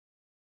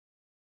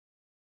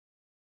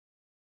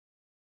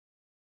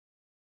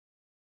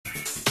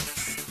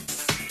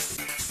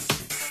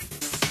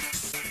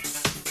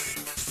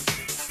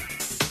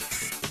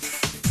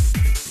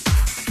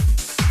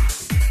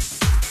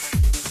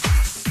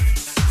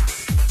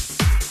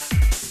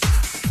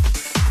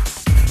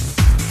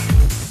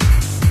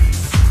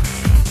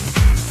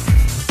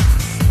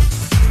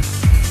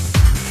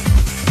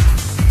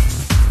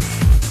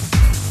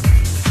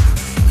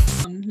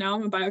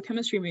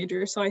biochemistry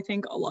major, so I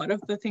think a lot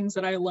of the things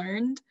that I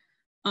learned,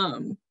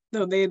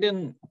 though they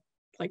didn't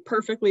like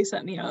perfectly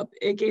set me up,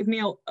 it gave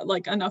me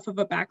like enough of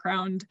a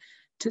background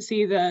to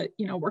see that,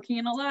 you know, working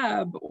in a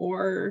lab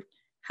or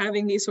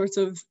having these sorts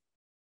of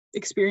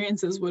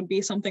experiences would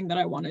be something that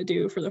I want to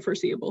do for the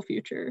foreseeable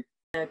future.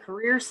 The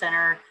Career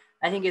Center,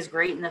 I think, is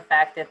great in the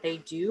fact that they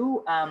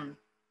do,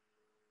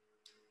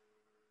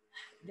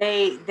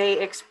 they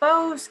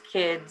expose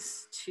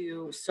kids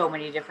to so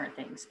many different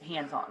things,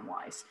 hands-on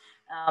wise.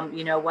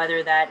 You know,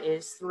 whether that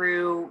is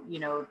through, you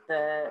know,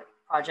 the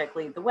Project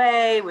Lead the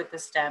Way with the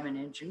STEM and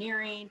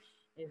engineering,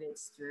 if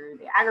it's through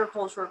the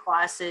agricultural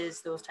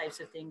classes, those types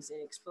of things, it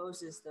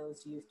exposes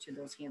those youth to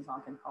those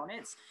hands-on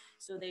components.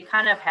 So they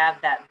kind of have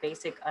that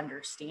basic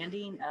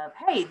understanding of,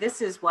 hey,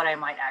 this is what I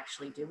might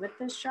actually do with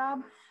this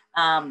job.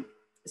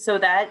 So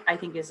that I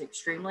think is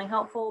extremely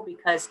helpful,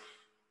 because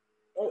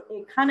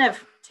it kind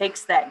of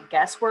takes that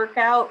guesswork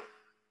out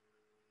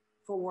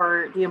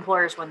for the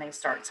employers when they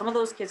start. Some of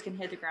those kids can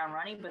hit the ground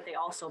running, but they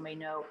also may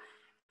know,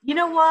 you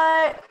know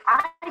what,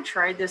 I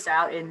tried this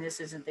out and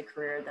this isn't the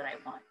career that I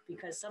want.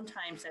 Because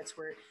sometimes that's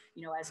where,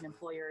 you know, as an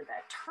employer,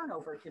 that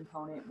turnover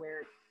component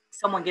where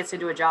someone gets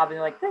into a job and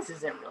they're like, this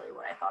isn't really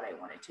what I thought I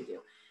wanted to do.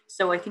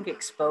 So I think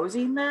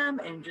exposing them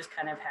and just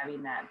kind of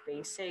having that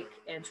basic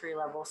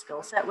entry-level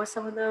skill set with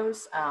some of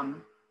those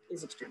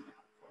is extremely helpful.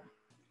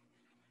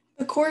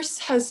 The course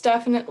has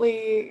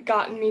definitely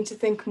gotten me to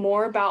think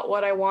more about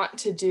what I want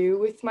to do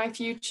with my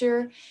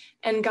future,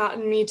 and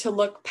gotten me to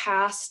look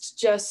past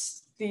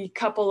just the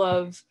couple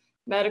of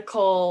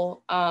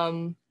medical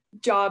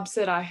jobs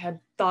that I had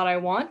thought I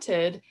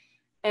wanted,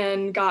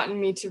 and gotten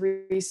me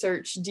to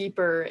research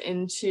deeper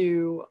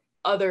into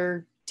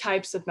other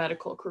types of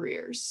medical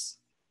careers.